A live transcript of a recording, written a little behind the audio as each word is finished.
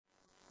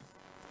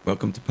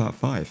Welcome to part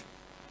 5.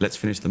 Let's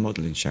finish the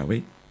modelling, shall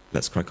we?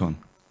 Let's crack on.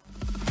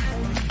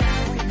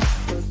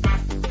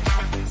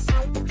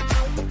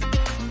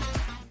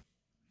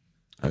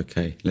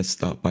 Okay, let's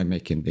start by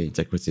making the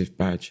decorative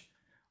badge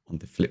on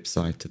the flip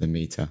side to the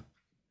meter.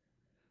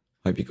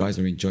 Hope you guys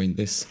are enjoying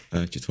this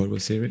tutorial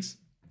series.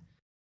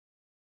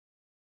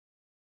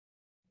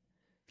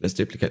 Let's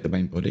duplicate the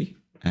main body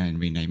and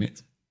rename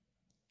it.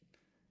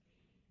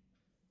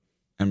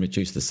 And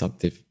reduce the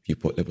subdiv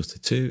viewport levels to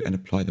 2 and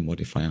apply the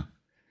modifier.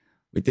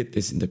 We did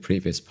this in the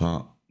previous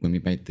part when we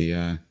made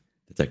the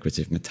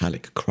decorative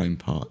metallic chrome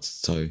parts,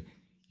 so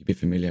you'll be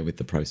familiar with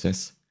the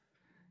process.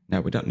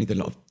 Now we don't need a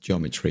lot of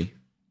geometry,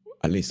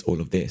 at least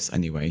all of this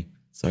anyway,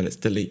 so let's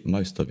delete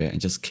most of it and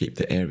just keep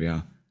the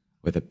area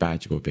where the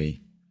badge will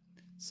be.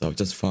 So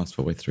just fast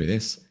forward through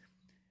this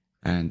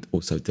and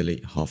also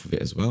delete half of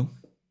it as well.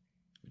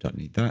 We don't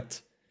need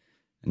that.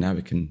 And now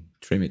we can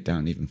trim it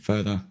down even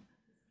further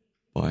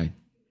by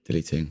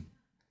deleting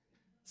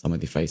some of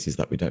the faces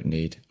that we don't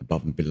need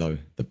above and below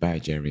the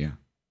badge area.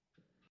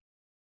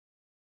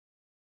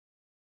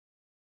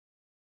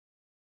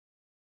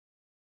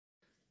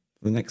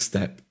 The next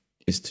step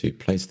is to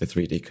place the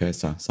 3D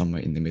cursor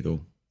somewhere in the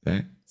middle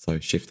there. So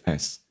Shift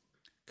S,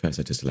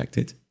 cursor to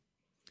selected,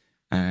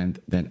 and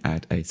then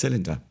add a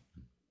cylinder.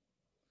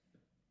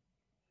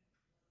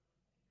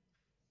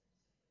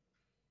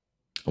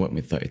 I went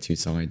with 32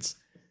 sides.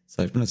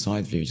 So from a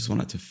side view, you just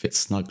want it to fit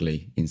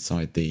snugly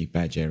inside the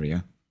badge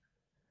area.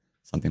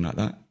 Something like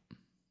that.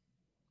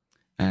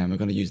 And we're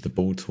going to use the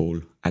ball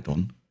tool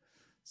add-on.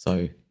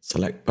 So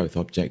select both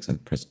objects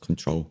and press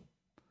Ctrl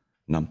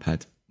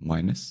numpad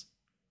minus.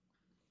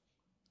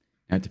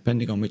 Now,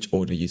 depending on which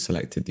order you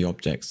selected the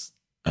objects,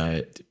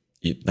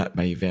 that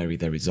may vary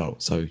the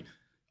result. So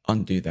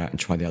undo that and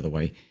try the other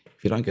way.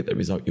 If you don't get the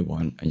result you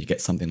want and you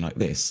get something like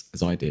this,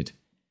 as I did,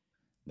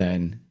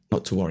 then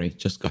not to worry,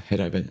 just go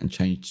head over and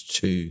change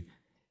to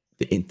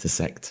the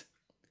intersect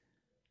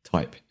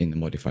type in the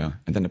modifier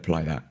and then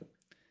apply that.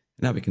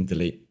 Now we can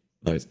delete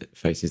those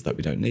faces that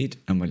we don't need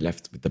and we're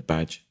left with the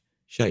badge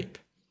shape.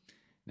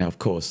 Now, of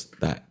course,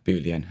 that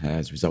Boolean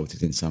has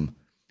resulted in some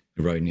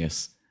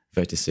erroneous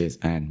vertices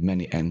and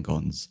many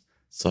n-gons.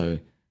 So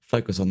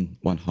focus on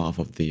one half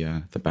of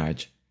the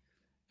badge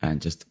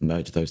and just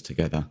merge those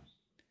together.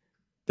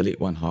 Delete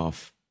one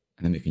half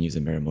and then we can use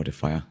a mirror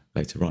modifier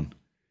later on.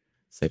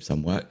 Save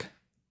some work.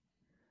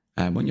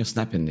 And when you're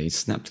snapping these,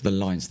 snap to the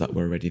lines that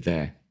were already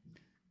there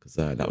because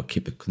that will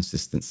keep the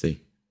consistency.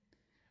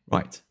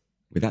 Right.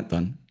 With that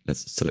done,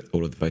 let's select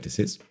all of the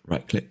vertices,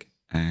 right click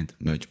and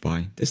merge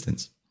by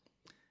distance.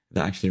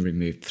 That actually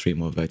removed 3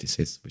 more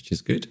vertices, which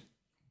is good.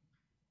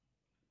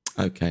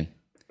 Okay,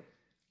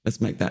 let's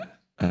make that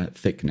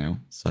thick now.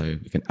 So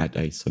we can add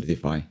a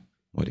solidify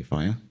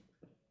modifier.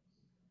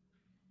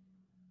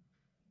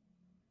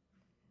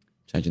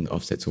 Changing the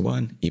offset to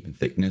 1, even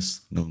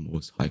thickness,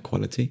 normal's high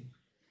quality.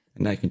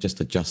 And now you can just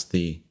adjust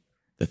the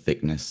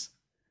thickness.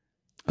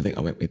 I think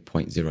I went with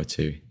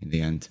 0.02 in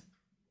the end.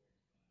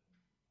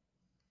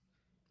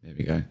 There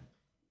we go.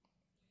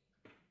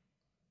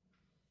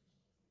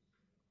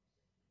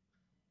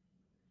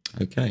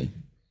 Okay,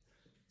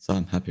 so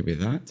I'm happy with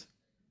that.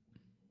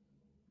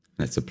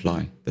 Let's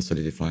apply the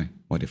solidify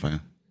modifier.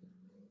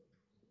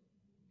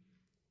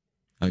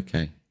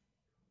 Okay.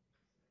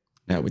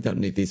 Now we don't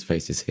need these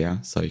faces here,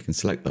 so you can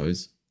select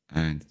those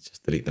and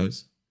just delete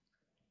those.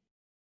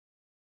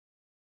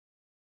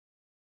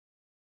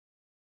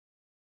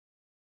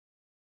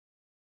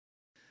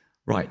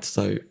 Right,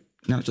 so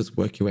now just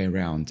work your way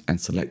around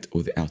and select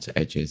all the outer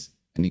edges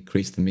and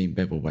increase the mean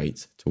bevel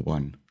weight to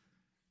 1.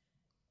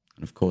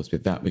 And of course,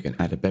 with that, we can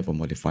add a bevel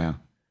modifier.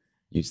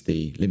 Use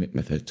the limit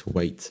method to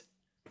weight,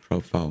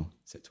 profile,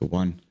 set to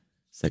 1,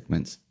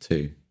 segments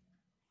 2.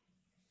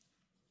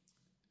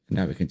 And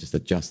now we can just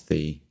adjust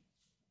the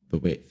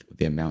width,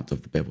 the amount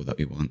of the bevel that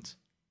we want.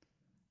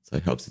 So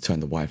it helps to turn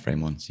the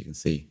wireframe on so you can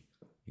see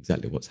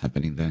exactly what's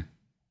happening there.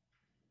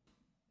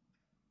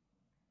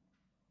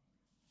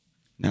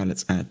 Now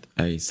let's add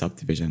a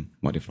subdivision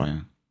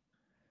modifier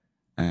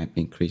and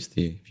increase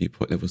the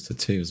viewport levels to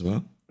 2 as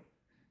well.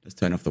 Let's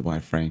turn off the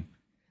wireframe.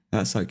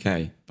 That's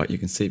okay, but you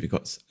can see we've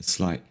got a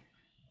slight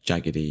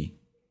jaggedy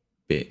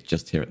bit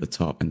just here at the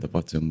top and the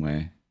bottom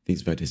where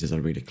these vertices are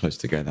really close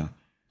together.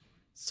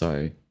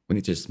 So we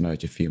need to just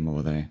merge a few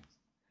more there.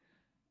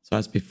 So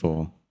as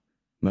before,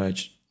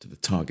 merge to the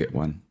target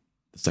one,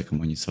 the second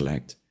one you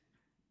select,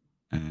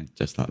 and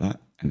just like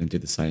that, and then do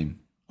the same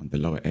on the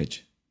lower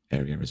edge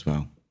area as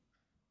well.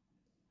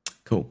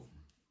 Cool.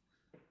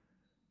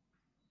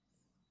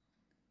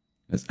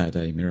 Let's add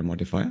a mirror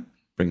modifier,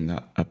 bring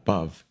that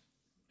above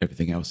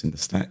everything else in the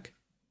stack,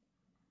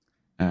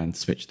 and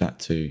switch that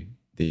to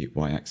the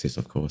y-axis,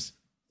 of course.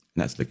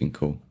 And that's looking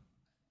cool.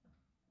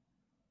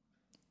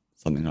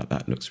 Something like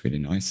that looks really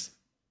nice.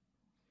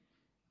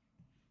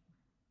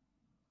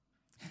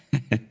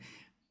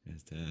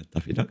 There's the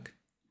Duffy Duck.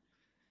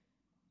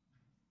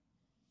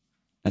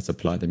 Let's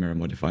apply the mirror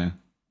modifier.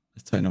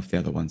 Let's turn off the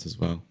other ones as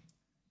well,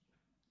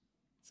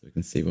 so we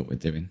can see what we're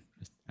doing.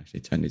 Let's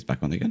actually turn these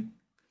back on again.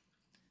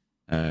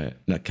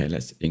 Okay,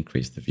 let's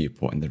increase the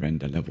viewport and the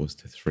render levels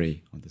to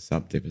 3 on the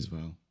subdiv as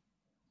well.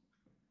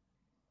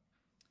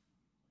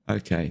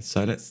 Okay,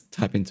 so let's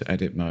tap into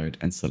edit mode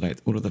and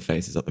select all of the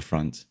faces at the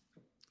front.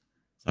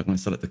 So I'm going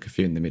to select the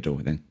Kafue in the middle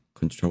and then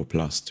Control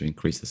plus to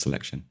increase the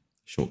selection.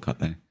 Shortcut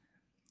there.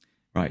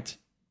 Right,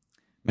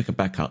 make a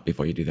backup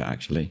before you do that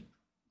actually.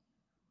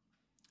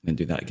 Then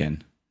do that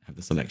again. Have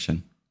the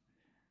selection.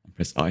 And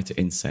press I to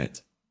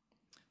inset.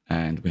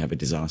 And we have a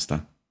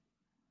disaster.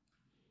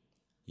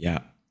 Yeah,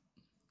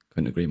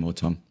 couldn't agree more,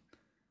 Tom.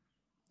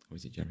 Or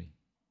is it Jerry?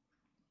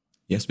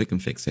 Yes, we can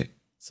fix it.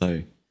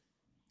 So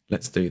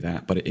let's do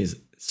that, but it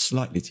is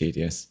slightly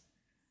tedious,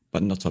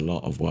 but not a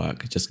lot of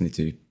work. Just need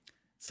to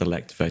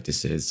select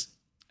vertices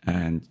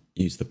and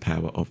use the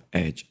power of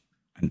edge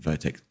and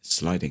vertex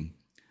sliding.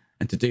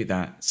 And to do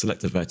that,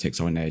 select a vertex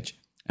or an edge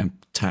and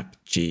tap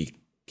G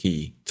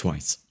key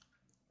twice.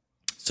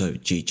 So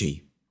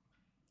GG,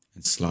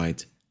 and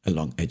slide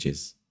along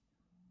edges.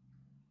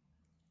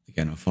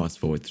 Again, I'll fast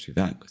forward through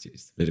that because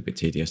it's a little bit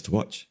tedious to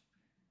watch.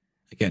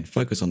 Again,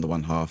 focus on the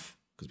one half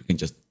because we can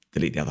just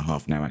delete the other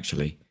half now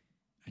actually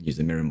and use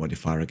the mirror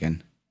modifier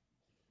again.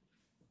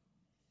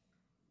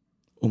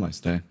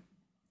 Almost there.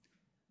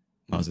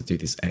 Might as well do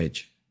this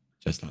edge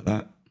just like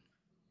that.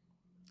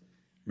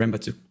 Remember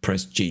to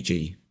press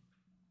GG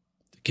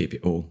to keep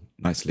it all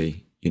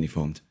nicely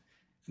uniformed.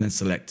 And then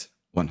select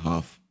one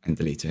half and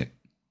delete it.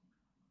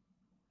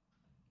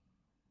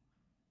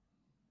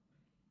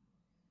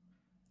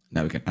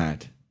 Now we can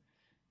add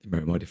the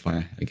mirror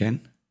modifier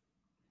again.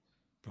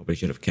 Probably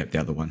should have kept the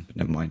other one, but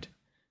never mind.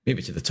 Move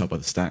it to the top of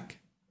the stack.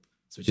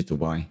 Switch it to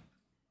Y.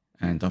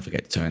 And don't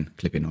forget to turn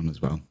clipping on as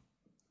well.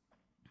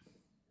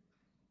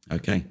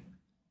 Okay.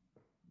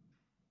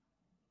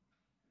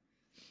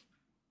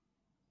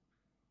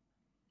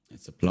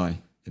 Let's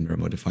apply the mirror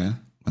modifier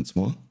once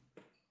more.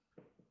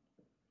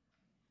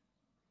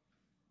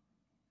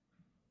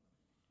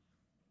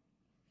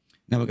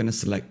 Now we're going to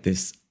select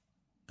this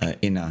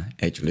inner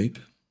edge loop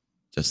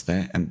just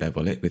there and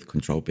bevel it with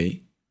Control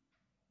B.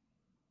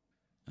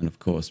 And of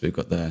course, we've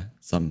got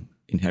some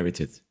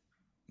inherited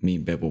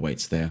mean bevel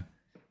weights there,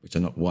 which are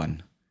not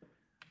 1.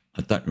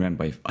 I don't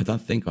remember I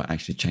don't think I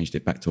actually changed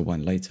it back to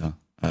 1 later.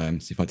 So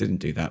if I didn't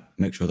do that,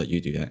 make sure that you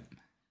do that.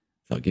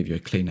 That'll give you a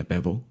cleaner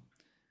bevel.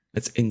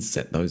 Let's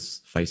inset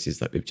those faces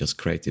that we've just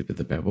created with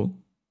the bevel.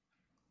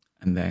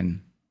 And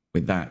then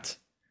with that,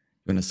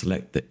 you're going to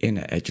select the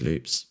inner edge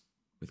loops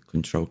with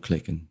Control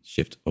click and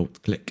Shift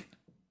Alt click.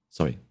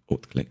 Sorry,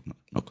 Alt click,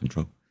 not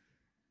Control.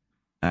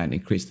 And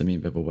increase the mean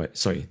bevel weight,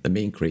 the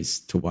mean increase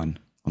to 1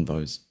 on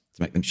those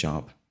to make them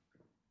sharp.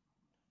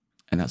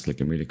 And that's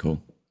looking really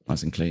cool,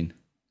 nice and clean.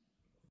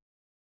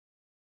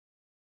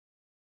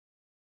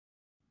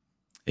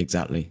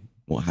 Exactly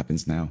what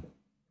happens now.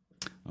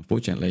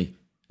 Unfortunately,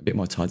 a bit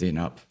more tidying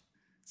up.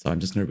 So I'm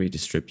just going to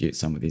redistribute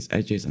some of these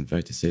edges and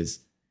vertices.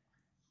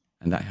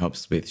 And that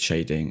helps with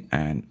shading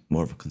and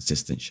more of a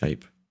consistent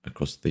shape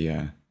across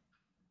the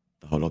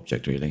whole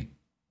object, really.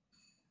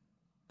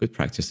 Good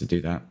practice to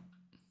do that.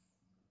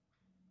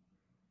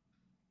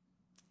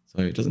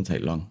 So it doesn't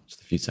take long,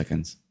 just a few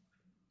seconds.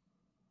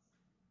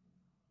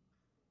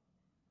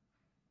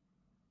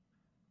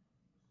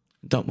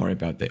 Don't worry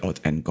about the odd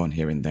end gone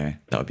here and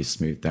there. That'll be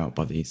smoothed out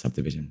by the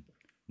subdivision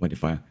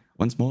modifier.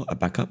 Once more, a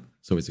backup.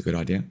 It's always a good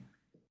idea.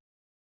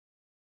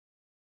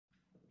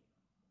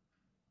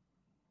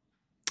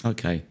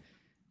 Okay,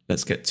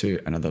 let's get to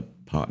another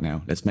part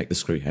now. Let's make the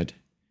screw head.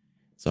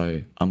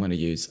 So I'm going to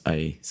use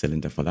a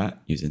cylinder for that,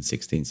 using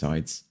 16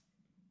 sides.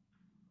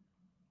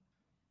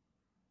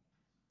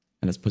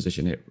 And let's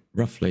position it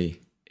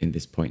roughly in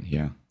this point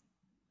here.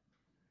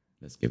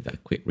 Let's give that a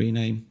quick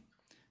rename.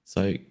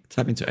 So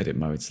tap into edit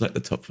mode, select the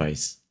top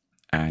face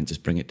and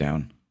just bring it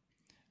down.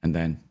 And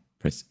then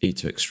press E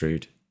to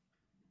extrude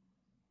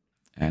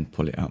and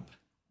pull it up.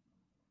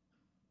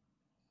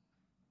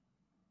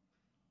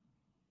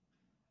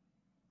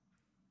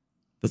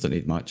 Doesn't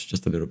need much,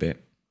 just a little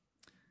bit.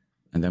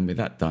 And then with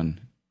that done,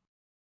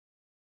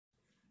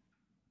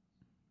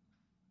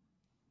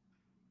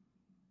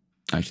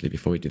 actually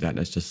before we do that,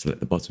 let's just select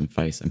the bottom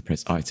face and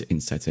press I to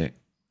inset it,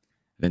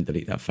 then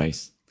delete that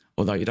face.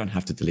 Although you don't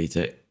have to delete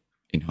it.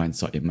 In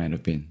hindsight, it may not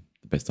have been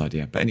the best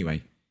idea. But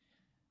anyway,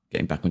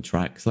 getting back on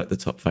track, select the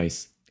top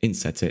face,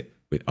 inset it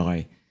with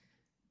I,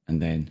 and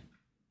then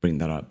bring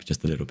that up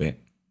just a little bit.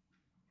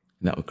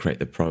 And that will create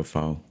the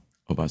profile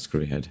of our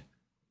screw head.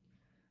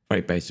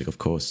 Very basic, of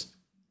course,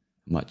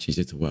 much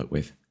easier to work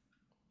with.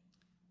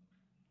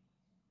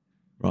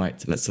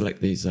 Right, let's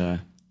select these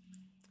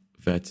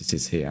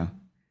vertices here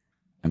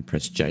and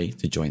press J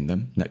to join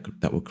them.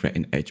 That will create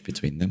an edge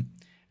between them.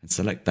 And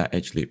select that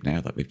edge loop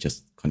now that we've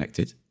just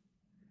connected.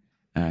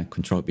 And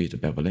Control B to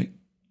bevel it.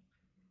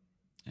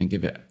 And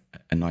give it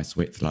a nice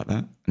width like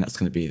that. And that's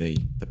going to be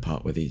the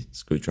part where the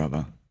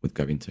screwdriver would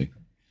go into.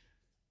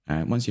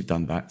 And once you've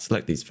done that,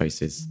 select these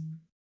faces.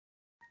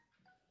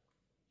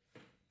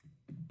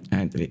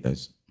 And delete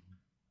those.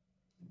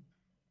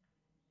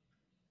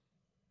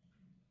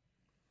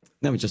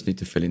 Now we just need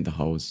to fill in the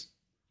holes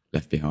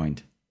left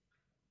behind.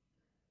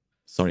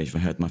 Sorry if I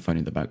heard my phone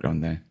in the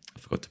background there. I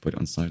forgot to put it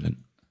on silent.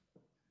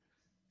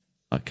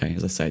 Okay,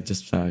 as I said,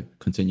 just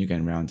continue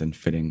going around and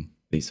filling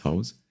these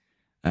holes.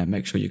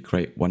 Make sure you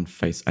create one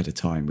face at a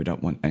time. We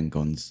don't want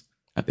n-gons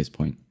at this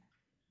point.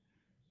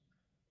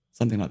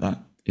 Something like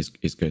that is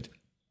good.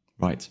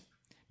 Right,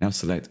 now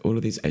select all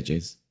of these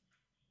edges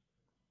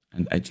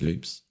and edge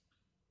loops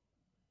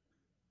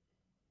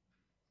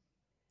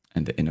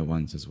and the inner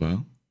ones as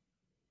well.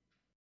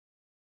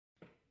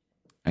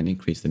 And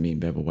increase the mean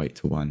bevel weight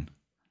to 1.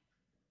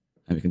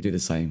 And we can do the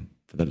same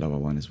for the lower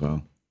one as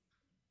well.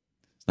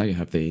 So now you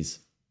have these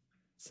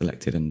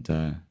selected and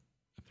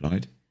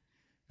applied.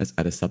 Let's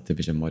add a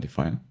subdivision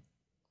modifier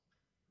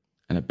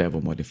and a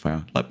bevel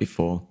modifier. Like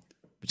before,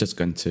 we're just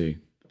going to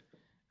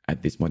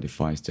add these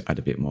modifiers to add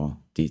a bit more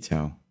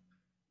detail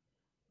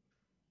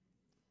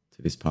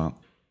to this part.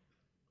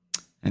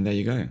 And there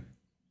you go.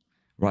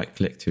 Right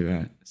click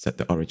to set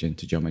the origin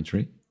to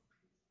geometry.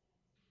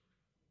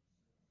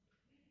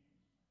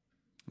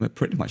 We're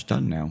pretty much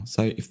done now.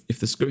 So if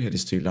the screw head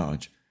is too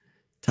large,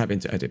 tab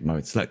into edit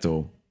mode, select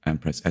all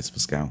and press S for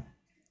scale.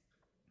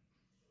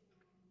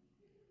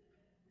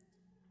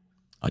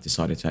 I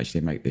decided to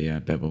actually make the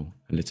bevel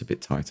a little bit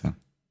tighter.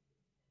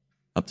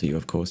 Up to you,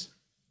 of course.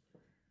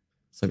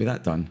 So with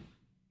that done,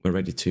 we're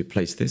ready to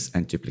place this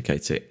and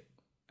duplicate it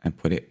and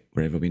put it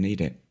wherever we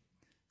need it.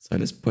 So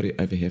let's put it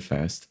over here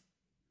first.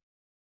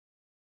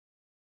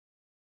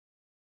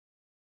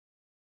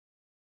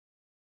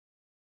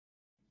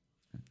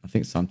 I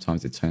think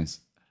sometimes it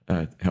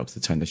helps to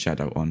turn the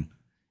shadow on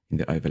in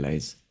the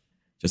overlays,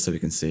 just so we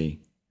can see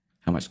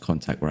how much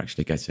contact we're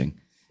actually getting.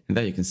 And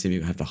there you can see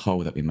we have the hole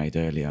that we made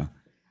earlier.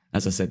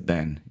 As I said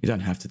then, you don't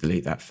have to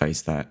delete that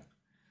face that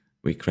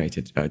we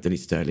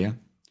deleted earlier.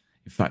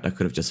 In fact, I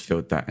could have just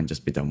filled that and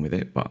just be done with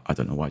it, but I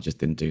don't know why I just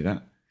didn't do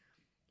that.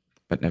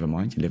 But never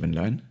mind, you live and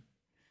learn.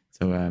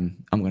 So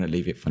I'm going to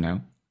leave it for now.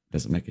 It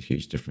doesn't make a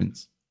huge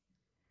difference.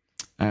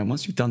 And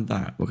once you've done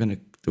that, we're going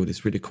to do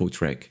this really cool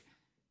trick.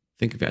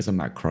 Think of it as a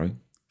macro.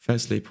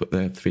 Firstly, put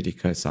the 3D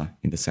cursor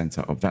in the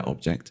center of that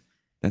object,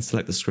 then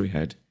select the screw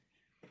head,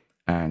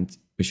 and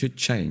we should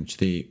change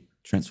the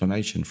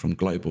transformation from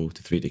global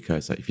to 3D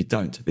cursor. If you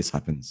don't, this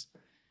happens.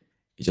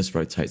 It just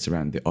rotates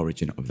around the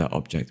origin of that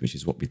object, which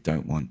is what we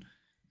don't want.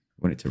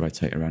 We want it to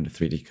rotate around the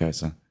 3D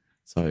cursor.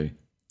 So,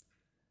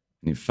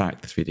 in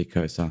fact, the 3D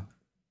cursor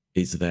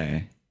is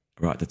there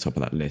right at the top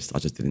of that list. I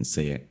just didn't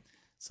see it.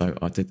 So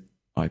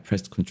I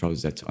pressed Ctrl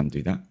Z to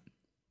undo that.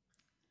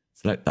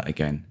 Select that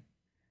again,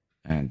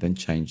 and then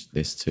change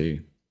this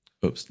to,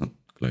 oops, not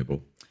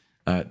global,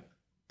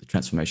 the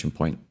transformation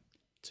point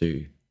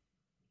to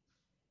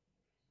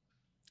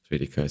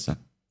 3D cursor.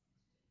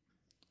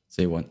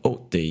 So you want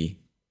Alt-D,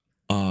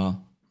 R,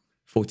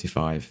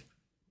 45,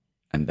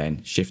 and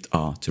then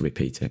Shift-R to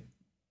repeat it.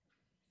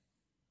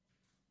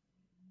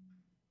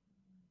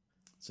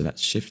 So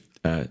that's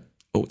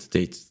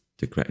Alt-D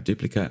to create a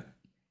duplicate,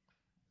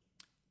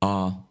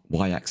 R,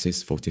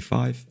 Y-axis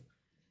 45,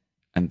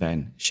 and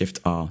then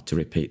Shift-R to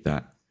repeat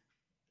that.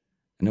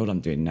 And all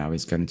I'm doing now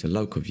is going to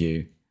local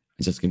view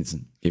and just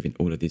giving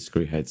all of these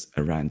screw heads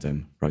a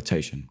random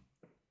rotation.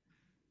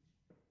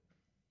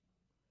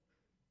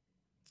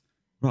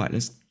 Right,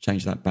 let's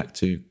change that back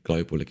to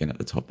global again at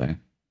the top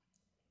there.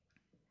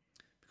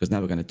 Because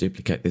now we're going to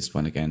duplicate this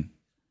one again.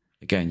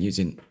 Again,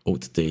 using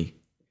Alt-D,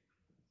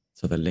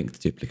 so they're linked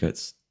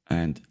duplicates,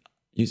 and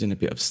using a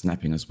bit of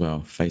snapping as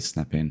well, face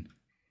snapping.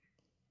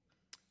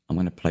 I'm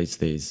going to place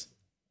these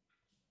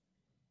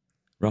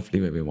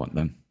roughly where we want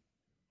them.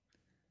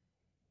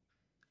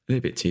 A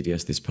little bit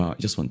tedious, this part.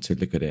 You just want to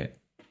look at it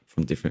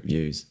from different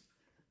views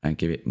and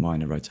give it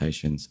minor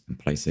rotations and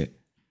place it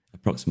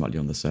approximately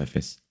on the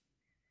surface.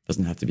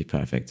 Doesn't have to be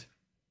perfect.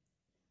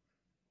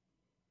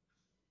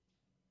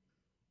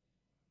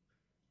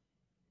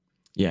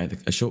 Yeah,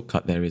 a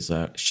shortcut there is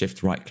a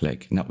shift right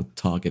click, and that would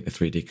target the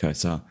 3D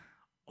cursor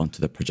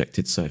onto the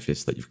projected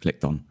surface that you've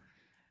clicked on.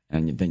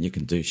 And then you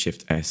can do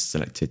Shift S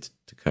selected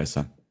to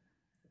cursor,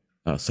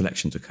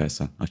 selection to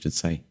cursor, I should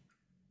say.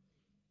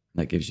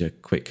 That gives you a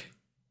quick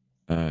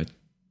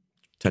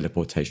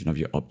teleportation of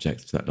your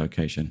object to that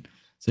location.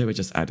 So here we're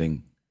just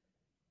adding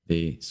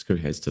the screw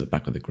heads to the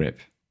back of the grip,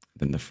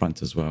 then the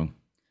front as well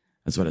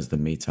as the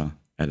meter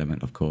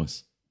element, of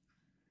course.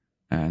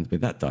 And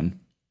with that done,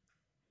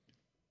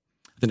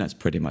 I think that's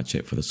pretty much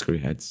it for the screw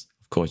heads.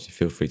 Of course, you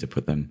feel free to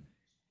put them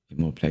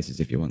in more places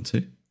if you want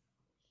to.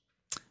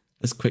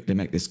 Let's quickly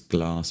make this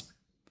glass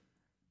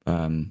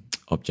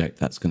object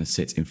that's going to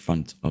sit in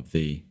front of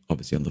the,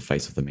 obviously on the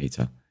face of the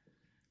meter.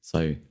 So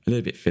a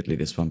little bit fiddly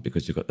this one,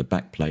 because you've got the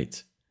back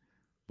plate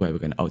where we're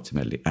going to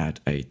ultimately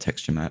add a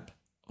texture map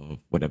of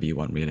whatever you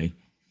want really.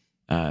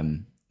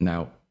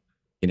 Now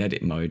in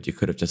edit mode, you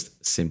could have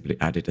just simply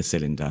added a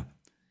cylinder.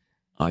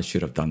 I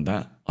should have done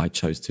that. I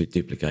chose to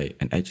duplicate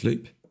an edge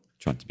loop,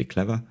 trying to be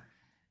clever,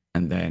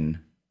 and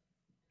then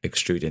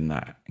extruding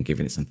that and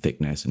giving it some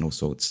thickness and all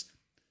sorts.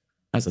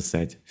 As I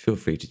said, feel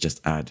free to just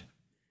add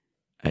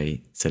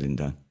a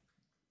cylinder,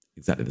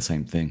 exactly the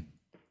same thing.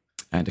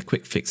 And a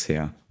quick fix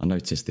here, I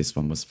noticed this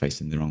one was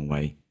facing the wrong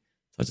way.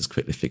 So I just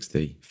quickly fix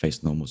the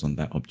face normals on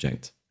that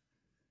object.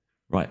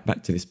 Right,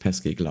 back to this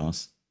pesky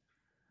glass,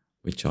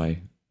 which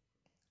I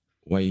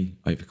way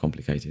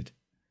overcomplicated.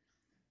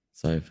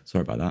 So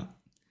sorry about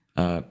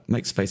that.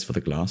 Make space for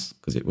the glass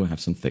because it will have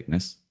some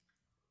thickness.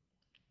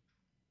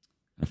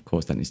 And of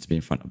course, that needs to be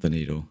in front of the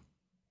needle.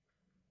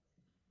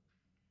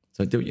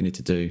 So do what you need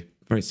to do.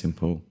 Very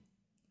simple.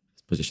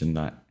 Just position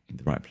that in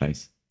the right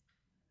place.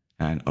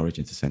 And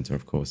origin to center,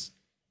 of course.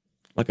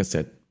 Like I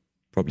said,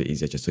 probably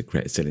easier just to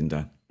create a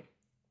cylinder.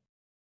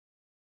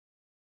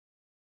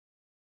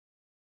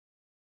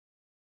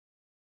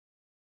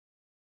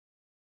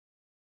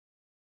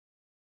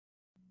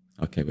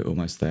 Okay, we're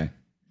almost there.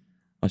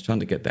 I was trying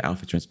to get the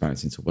alpha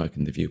transparency to work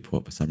in the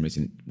viewport. For some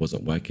reason, it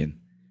wasn't working.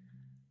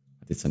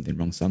 I did something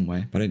wrong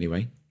somewhere. But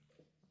anyway,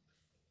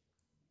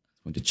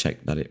 I want to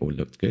check that it all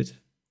looked good.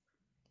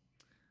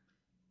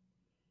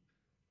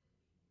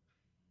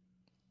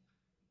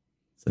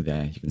 So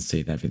there, you can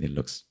see that everything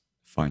looks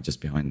fine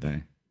just behind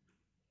there.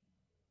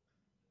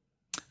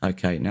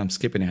 Okay, now I'm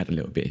skipping ahead a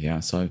little bit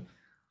here. So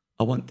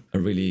I want a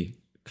really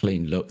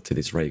clean look to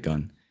this ray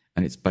gun.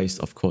 And it's based,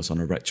 of course, on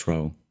a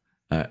retro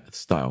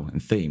style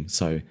and theme.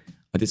 So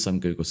I did some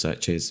Google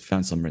searches,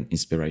 found some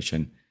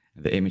inspiration.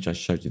 And the image I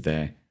showed you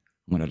there,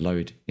 I'm going to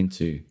load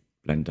into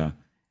Blender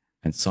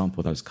and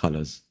sample those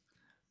colors,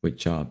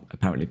 which are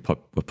apparently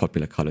were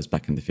popular colors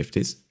back in the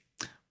 50s.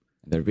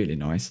 They're really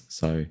nice.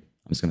 So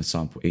I'm just going to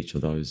sample each of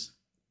those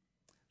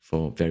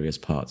for various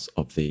parts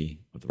of the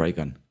ray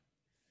gun.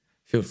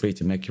 Feel free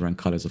to make your own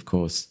colors, of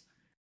course.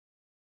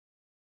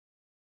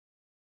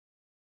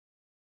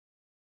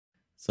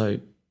 So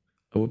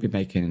I will be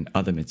making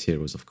other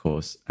materials, of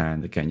course.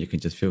 And again, you can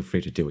just feel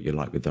free to do what you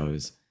like with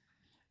those.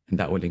 And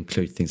that will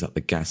include things like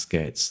the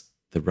gaskets,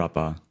 the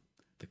rubber,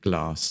 the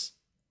glass,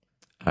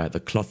 the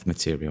cloth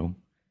material,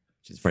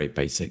 which is very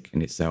basic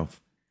in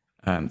itself.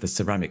 The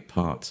ceramic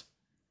part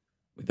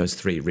with those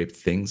 3 ribbed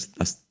things,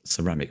 that's the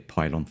ceramic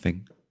pylon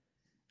thing.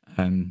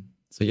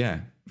 So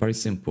yeah, very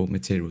simple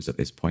materials at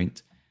this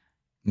point,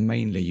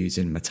 mainly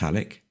using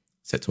metallic,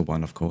 set to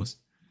 1 of course,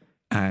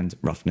 and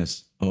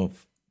roughness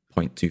of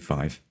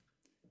 0.25,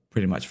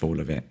 pretty much for all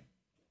of it.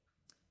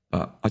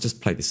 But I'll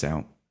just play this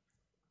out.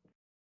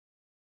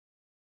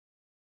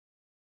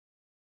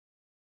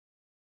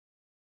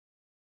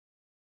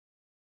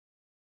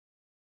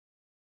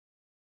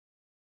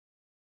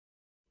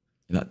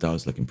 That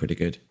dial's looking pretty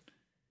good.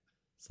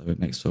 So we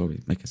make sure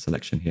we make a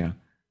selection here.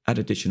 Add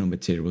additional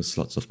material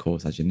slots, of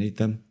course, as you need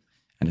them,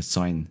 and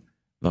assign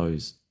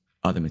those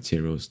other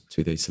materials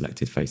to the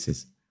selected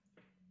faces.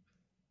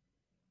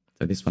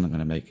 So this one I'm going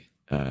to make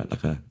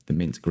the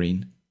mint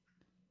green.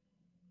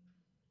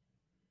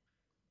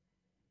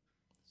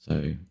 So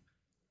I'm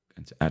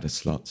going to add a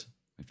slot.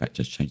 In fact,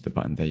 just change the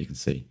button there. You can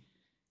see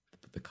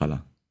the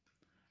color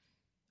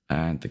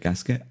and the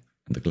gasket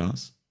and the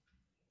glass.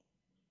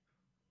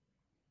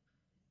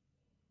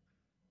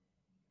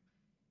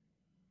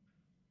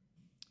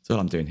 So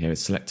all I'm doing here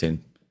is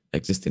selecting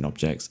existing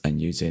objects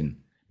and using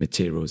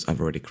materials I've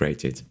already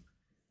created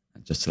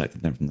and just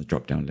selecting them from the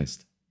drop-down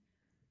list.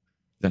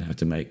 You don't have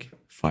to make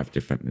 5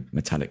 different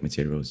metallic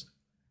materials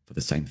for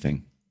the same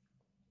thing.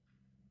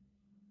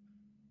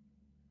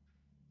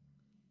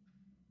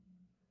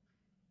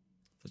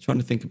 So trying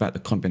to think about the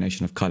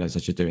combination of colors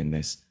as you're doing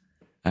this,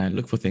 and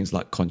look for things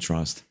like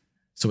contrast.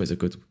 It's always a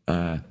good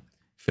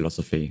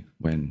philosophy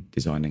when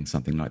designing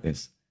something like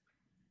this.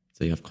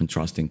 So you have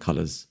contrasting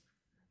colors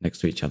next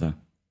to each other.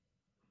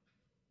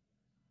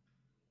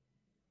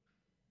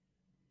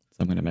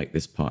 So I'm going to make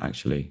this part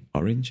actually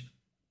orange.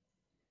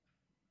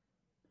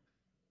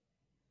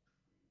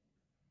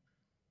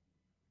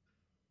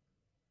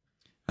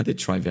 I did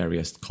try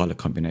various color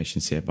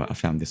combinations here, but I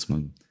found this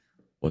one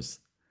was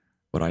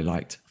what I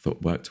liked. I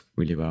thought worked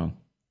really well.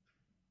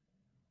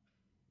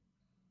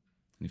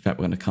 In fact,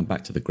 we're going to come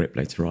back to the grip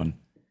later on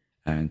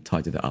and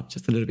tidy that up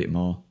just a little bit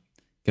more,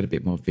 get a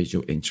bit more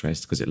visual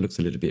interest because it looks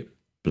a little bit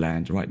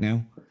bland right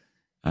now,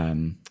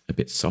 a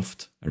bit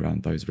soft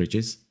around those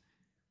ridges.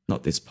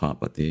 Not this part,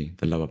 but the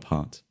lower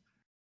part.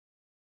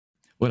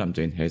 What I'm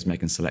doing here is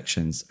making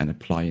selections and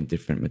applying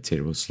different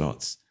material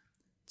slots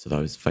to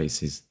those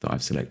faces that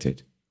I've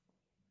selected.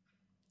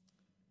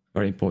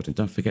 Very important,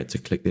 don't forget to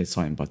click the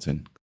assign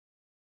button.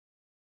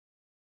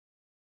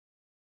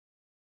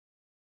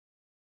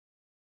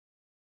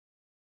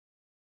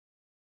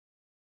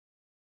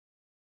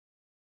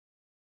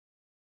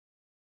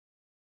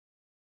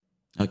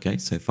 Okay,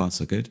 so far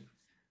so good.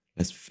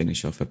 Let's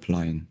finish off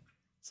applying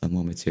some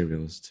more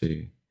materials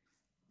to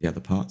the other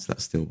parts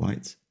that's still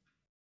white.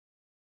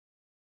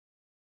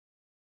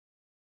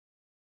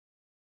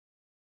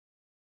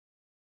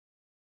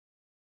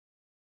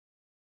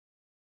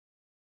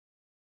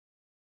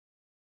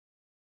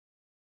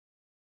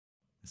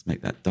 Let's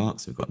make that dark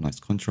so we've got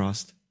nice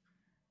contrast.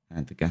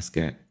 And the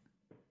gasket,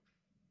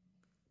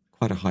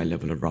 quite a high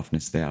level of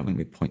roughness there. I went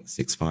with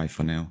 0.65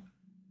 for now.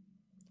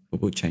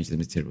 But we'll change the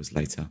materials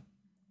later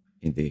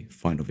in the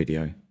final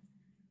video,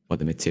 or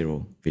the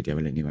material video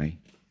anyway.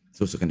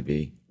 It's also going to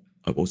be,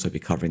 I'll also be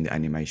covering the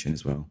animation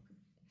as well.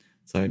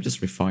 So I'm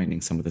just refining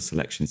some of the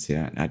selections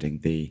here and adding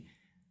the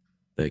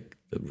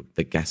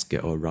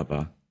gasket or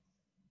rubber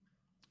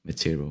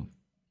material.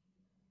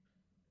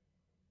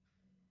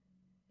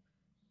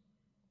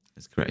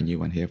 Let's create a new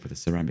one here for the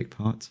ceramic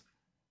part.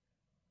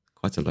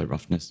 Quite a low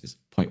roughness, it's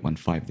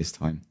 0.15 this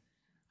time.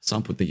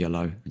 Sampled the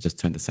yellow and just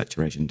turned the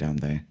saturation down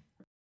there.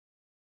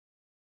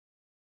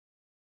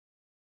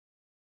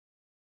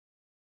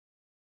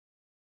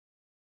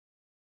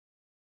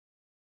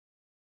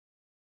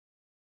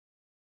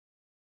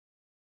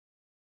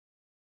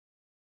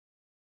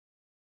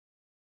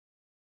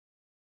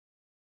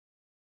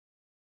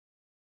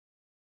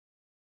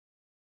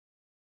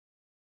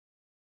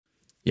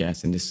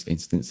 Yes, in this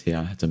instance here,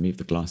 I had to move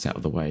the glass out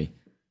of the way.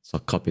 So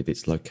I copied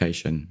its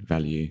location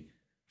value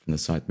from the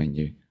side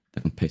menu. I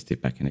can paste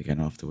it back in again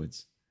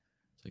afterwards.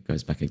 So it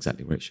goes back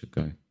exactly where it should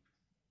go.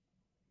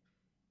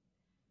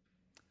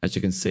 As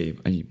you can see,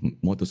 when you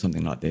model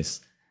something like this,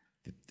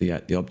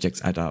 the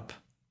objects add up,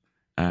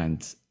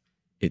 and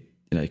it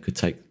could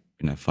take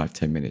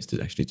 5-10 minutes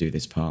to actually do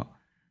this part.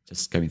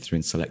 Just going through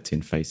and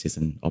selecting faces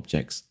and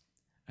objects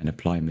and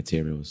applying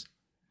materials.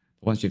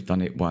 Once you've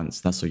done it once,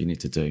 that's all you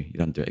need to do. You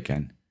don't do it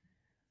again.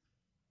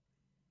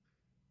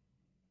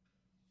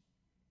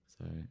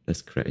 So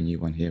let's create a new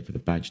one here for the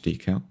badge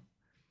decal.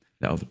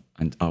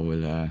 And I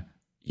will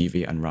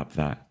UV unwrap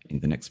that in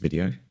the next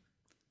video.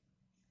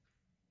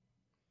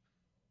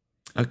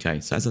 Okay,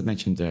 so as I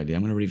mentioned earlier,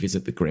 I'm going to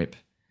revisit the grip.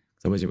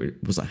 So I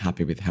wasn't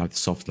happy with how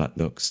soft that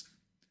looks.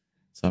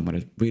 So I'm going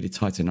to really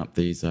tighten up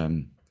these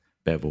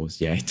bevels.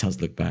 Yeah, it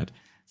does look bad.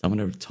 So I'm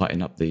going to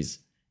tighten up these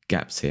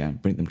gaps here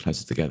and bring them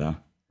closer together.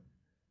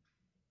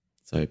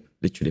 So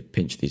literally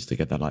pinch these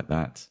together like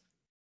that.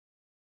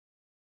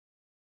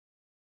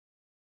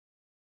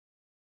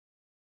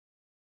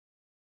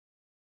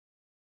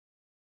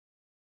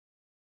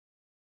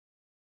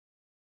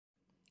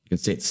 You can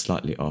see it's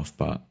slightly off,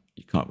 but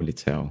you can't really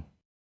tell.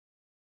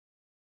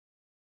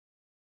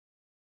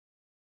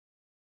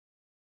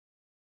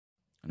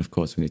 And of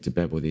course, we need to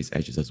bevel these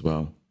edges as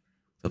well.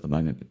 So at the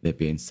moment, they're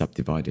being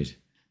subdivided.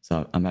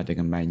 So I'm adding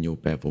a manual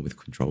bevel with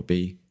Control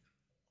B.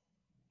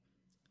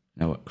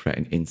 Now I'll create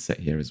an inset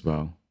here as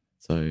well.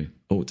 So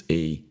Alt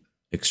E,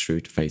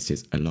 extrude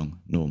faces along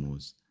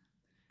normals.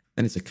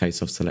 Then it's a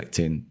case of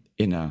selecting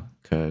inner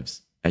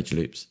curves, edge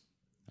loops,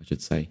 I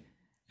should say,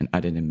 and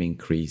adding a mean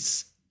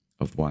crease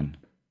of 1.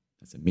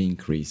 That's a mean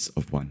crease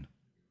of 1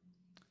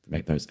 to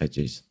make those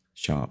edges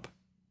sharp.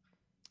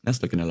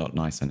 That's looking a lot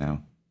nicer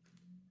now.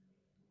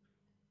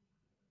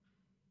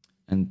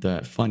 And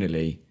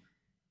finally,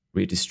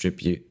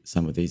 redistribute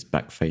some of these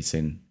back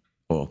facing,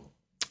 or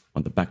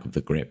on the back of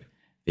the grip,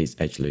 these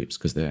edge loops,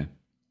 because they're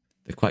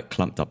quite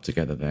clumped up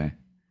together there.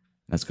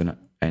 That's going to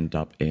end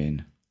up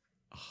in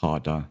a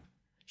harder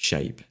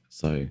shape.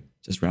 So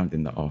just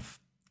rounding that off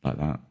like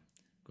that.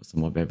 Got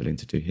some more beveling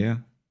to do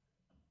here.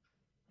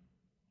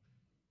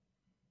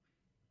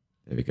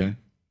 There we go.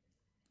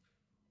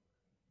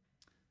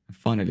 And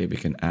finally, we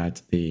can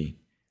add the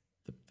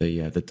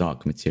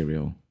dark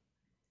material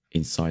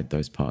inside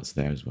those parts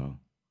there as well.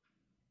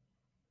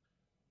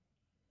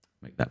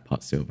 Make that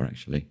part silver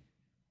actually.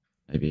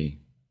 Maybe,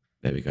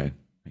 there we go.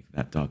 Make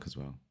that dark as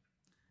well.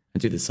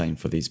 And do the same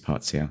for these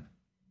parts here.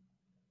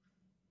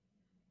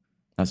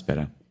 That's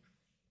better.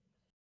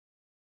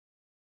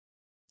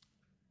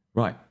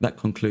 Right, that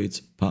concludes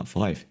part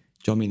 5.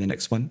 Join me in the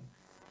next one.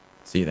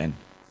 See you then.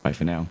 Bye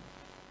for now.